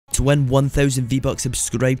to win 1000 V-Bucks,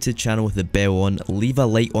 subscribe to the channel with the bell on, leave a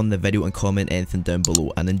like on the video and comment anything down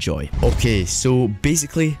below and enjoy. Okay, so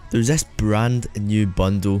basically there's this brand new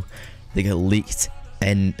bundle that got leaked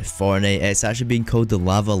in Fortnite. It's actually being called the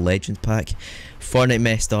Lava Legends pack. Fortnite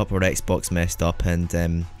messed up, or Xbox messed up, and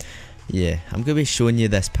yeah, I'm going to be showing you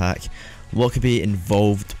this pack, what could be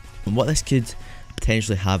involved, and what this could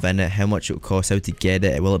potentially have in it, how much it will cost, how to get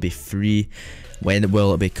it, will it be free, when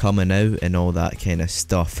will it be coming out, and all that kind of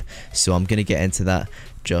stuff. So I'm going to get into that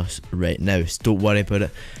just right now, so don't worry about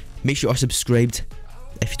it. Make sure you're subscribed.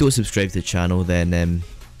 If you don't subscribe to the channel, then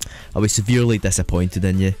I'll be severely disappointed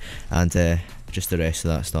in you, and just the rest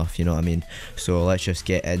of that stuff, you know what I mean. So let's just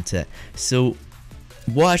get into it. So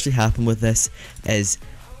what actually happened with this is,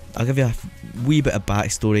 I'll give you a wee bit of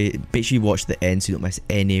backstory. Make sure you watch the end so you don't miss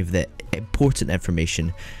any of the important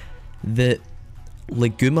information. The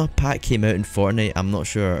Laguma pack came out in Fortnite. I'm not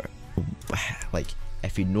sure like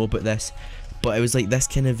if you know about this, but it was like this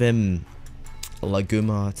kind of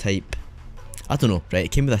Laguma type, I don't know, right?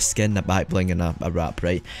 It came with a skin, a back bling and a wrap,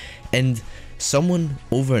 right? And someone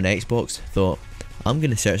over on Xbox thought, I'm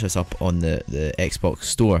gonna search this up on the Xbox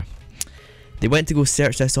store. They went to go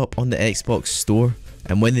search this up on the Xbox store,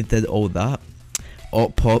 and when they did all that,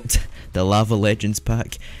 up popped the Lava Legends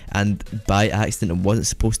pack, and by accident it wasn't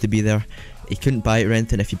supposed to be there. You couldn't buy it or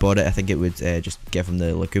anything. If you bought it, I think it would just give him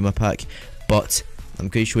the Laguma pack. But I'm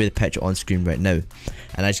going to show you the picture on screen right now,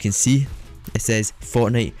 and as you can see, it says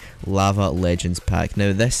Fortnite Lava Legends pack.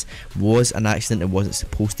 Now this was an accident, it wasn't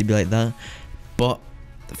supposed to be like that, but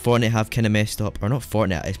Fortnite have kind of messed up, or not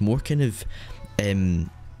Fortnite, it's more kind of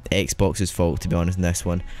Xbox's fault, to be honest, in this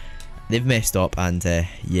one. They've messed up, and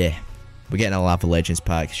yeah, we're getting a Lava Legends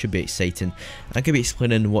pack. It should be exciting. I'm going to be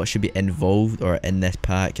explaining what should be involved or in this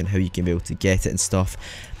pack and how you can be able to get it and stuff.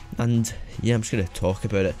 And yeah, I'm just going to talk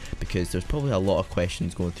about it because there's probably a lot of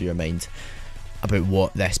questions going through your mind about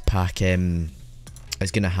what this pack is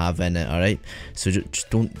going to have in it, alright? So just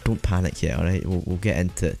don't panic yet, alright? We'll get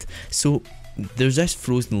into it. So there's this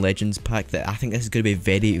Frozen Legends pack that I think this is going to be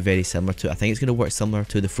very, very similar to. I think it's going to work similar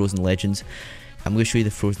to the Frozen Legends. I'm going to show you the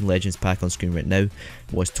Frozen Legends pack on screen right now. It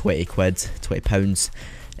was 20 quid, £20.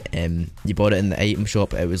 You bought it in the item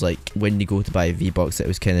shop. It was like when you go to buy V-Bucks, it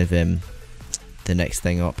was kind of the next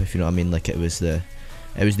thing up, if you know what I mean. Like it was there,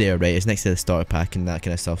 right? It's next to the starter pack and that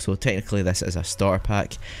kind of stuff. So technically this is a starter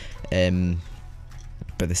pack,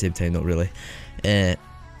 but at the same time not really.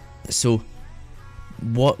 So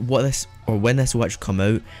what this, or when this will actually come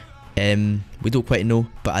out, we don't quite know,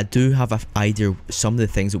 but I do have an idea some of the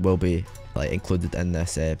things that will be like included in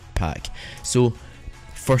this pack. So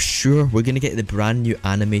for sure we're gonna get the brand new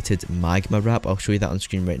animated MAGMA wrap. I'll show you that on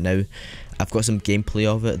screen right now. I've got some gameplay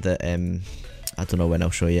of it that I don't know when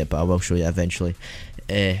I'll show you it, but I will show you eventually.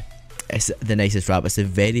 It's the nicest wrap. It's the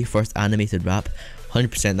very first animated wrap.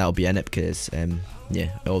 100% that'll be in it because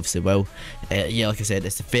yeah, it obviously will. Yeah, like I said,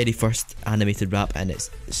 it's the very first animated wrap, and it's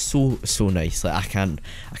so nice. Like I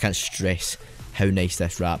can't stress how nice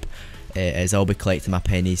this wrap is. I'll be collecting my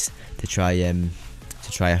pennies to try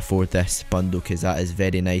afford this bundle because that is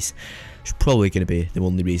very nice. It's probably going to be the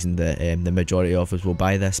only reason that the majority of us will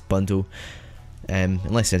buy this bundle,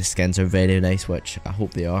 unless the skins are very nice, which I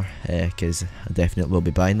hope they are, because I definitely will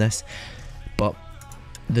be buying this. But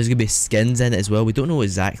there's going to be skins in it as well. We don't know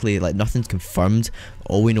exactly, like nothing's confirmed.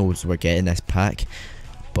 All we know is we're getting this pack.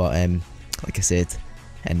 But like I said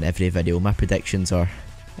in every video, my predictions are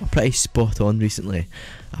pretty spot on recently.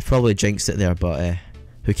 I've probably jinxed it there, but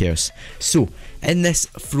who cares? So in this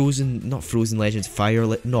not Frozen Legends,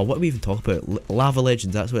 no, what are we even talking about? Lava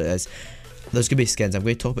Legends, that's what it is. There's going to be skins. I'm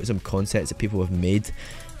going to talk about some concepts that people have made.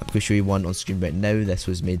 I'm going to show you one on screen right now. This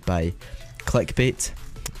was made by Clickbait.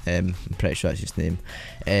 I'm pretty sure that's his name.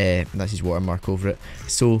 That's his watermark over it.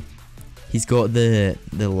 So he's got the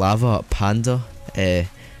lava panda, then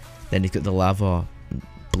he's got the lava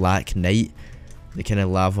black knight, the kind of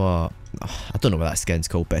lava, I don't know what that skin's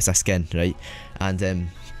called, but it's a skin, right? And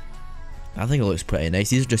I think it looks pretty nice.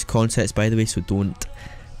 These are just concepts, by the way, so don't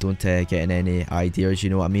get in any ideas, you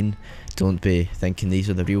know what I mean? Don't be thinking these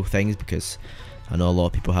are the real things, because I know a lot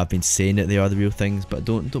of people have been saying that they are the real things, but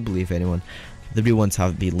don't believe anyone. The real ones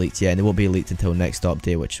haven't been leaked yet, and they won't be leaked until next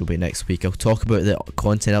update, which will be next week. I'll talk about the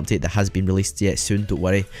content update that has been released yet soon, don't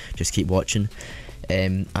worry, just keep watching.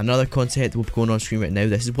 Another concept will be going on screen right now.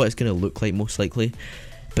 This is what it's going to look like most likely,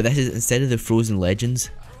 but this is, instead of the Frozen Legends,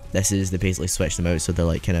 this is, they basically switched them out so they're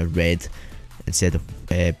like kind of red instead of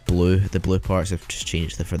blue. The blue parts have just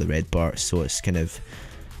changed for the red parts, so it's kind of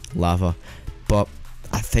lava. But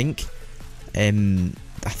I think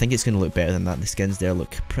it's going to look better than that. The skins there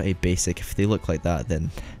look pretty basic. If they look like that,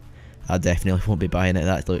 then I definitely won't be buying it.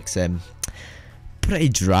 That looks pretty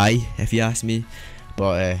dry, if you ask me.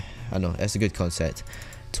 But I know it's a good concept.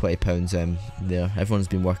 £20 there. Everyone's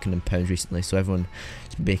been working in pounds recently, so everyone's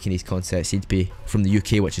making these concepts seem to be from the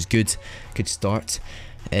UK, which is good. Good start.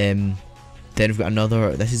 Then we've got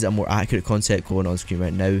another. This is a more accurate concept going on screen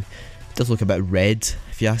right now. It does look a bit red,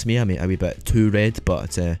 if you ask me. I mean, a wee bit too red,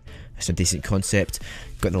 but it's a decent concept.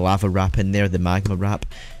 Got the lava wrap in there, the magma wrap,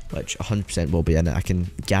 which 100% will be in it. I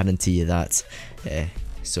can guarantee you that.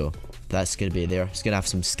 So that's going to be there. It's going to have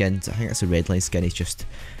some skins. I think that's a red line skin. He's just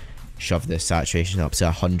shoved the saturation up to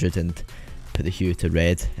 100 and put the hue to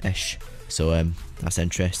red-ish. So that's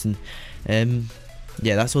interesting. Yeah,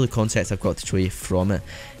 that's all the concepts I've got to show you from it.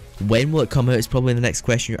 When will it come out is probably the next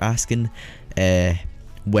question you're asking.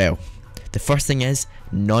 Well, the first thing is,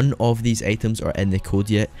 none of these items are in the code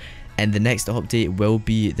yet, and the next update will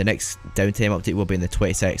be, the next downtime update will be on the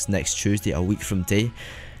 26th, next Tuesday, a week from today.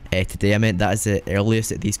 Today I meant that is the earliest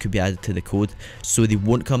that these could be added to the code, so they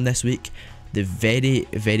won't come this week. The very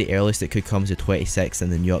earliest it could come is the 26th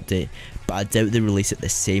and the new update, but I doubt they release it the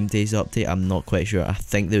same day's update. I'm not quite sure. I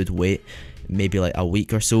think they would wait maybe like a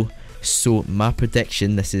week or so. So my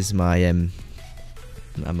prediction, this is my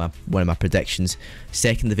one of my predictions,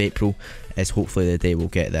 2nd of April is hopefully the day we'll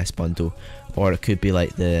get this bundle, or it could be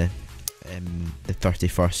like the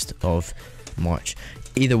 31st of March.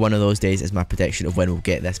 Either one of those days is my prediction of when we'll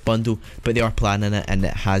get this bundle, but they are planning it, and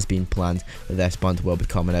it has been planned that this bundle will be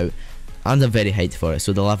coming out, and I'm very hyped for it.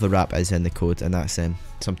 So the lava wrap is in the code, and that's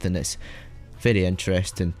something that's very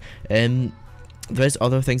interesting. There's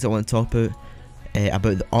other things I want to talk about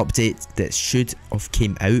the update that should have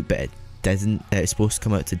came out, but it didn't. It's supposed to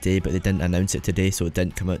come out today, but they didn't announce it today, so it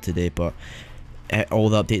didn't come out today. But all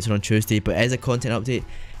the updates are on Tuesday, but it is a content update,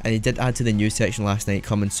 and they did add to the news section last night,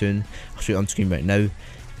 coming soon. I'll show it on screen right now.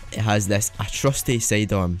 It has this: a trusty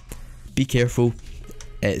sidearm. Be careful,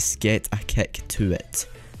 it's get a kick to it.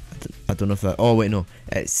 I don't know if that, oh wait, no,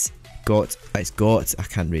 it's got, I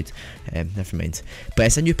can't read, never mind. But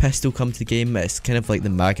it's a new pistol come to the game. It's kind of like the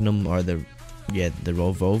Magnum, or the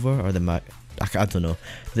revolver, or the I don't know,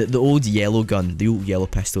 the old yellow gun, the old yellow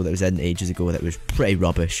pistol that was in ages ago that was pretty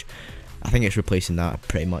rubbish. I think it's replacing that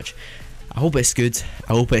pretty much. I hope it's good.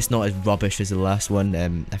 I hope it's not as rubbish as the last one.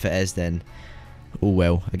 If it is, then oh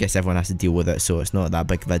well, I guess everyone has to deal with it, so it's not that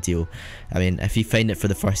big of a deal. I mean, if you find it for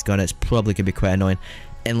the first gun, it's probably going to be quite annoying,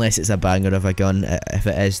 unless it's a banger of a gun. If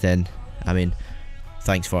it is, then, I mean,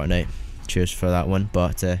 thanks Fortnite, cheers for that one,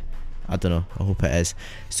 but I don't know, I hope it is.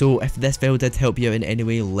 So if this video did help you out in any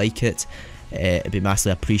way, like it, it'd be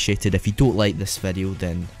massively appreciated. If you don't like this video,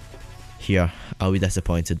 then here, I'll be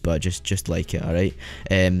disappointed, but just like it, alright?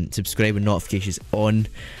 Subscribe with notifications on,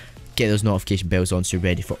 get those notification bells on so you're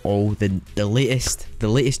ready for all the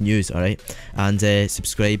latest news, alright? And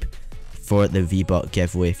subscribe for the V-Buck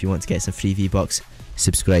giveaway. If you want to get some free V-Bucks,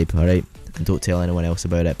 subscribe, alright? And don't tell anyone else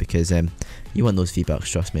about it, because you want those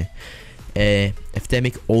V-Bucks, trust me. If they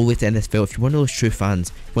make all the way to end this video, if you're one of those true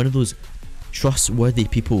fans, one of those trustworthy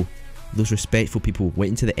people, those respectful people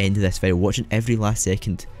waiting to the end of this video, watching every last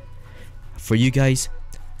second, for you guys,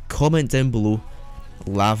 comment down below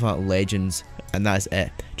Lava Legends, and that is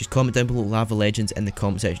it. Just comment down below Lava Legends in the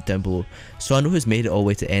comment section down below, so I know who's made it all the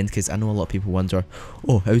way to the end, because I know a lot of people wonder,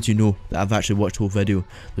 oh, how do you know that I've actually watched the whole video?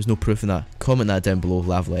 There's no proof in that. Comment that down below,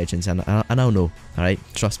 Lava Legends, and I'll know, alright?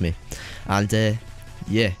 Trust me. And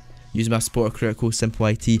yeah, use my supporter creator code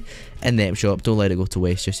SimpleIT in the app shop. Don't let it go to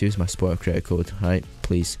waste, just use my supporter creator code, alright?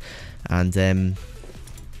 Please. And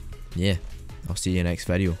yeah, I'll see you next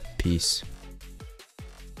video. Peace.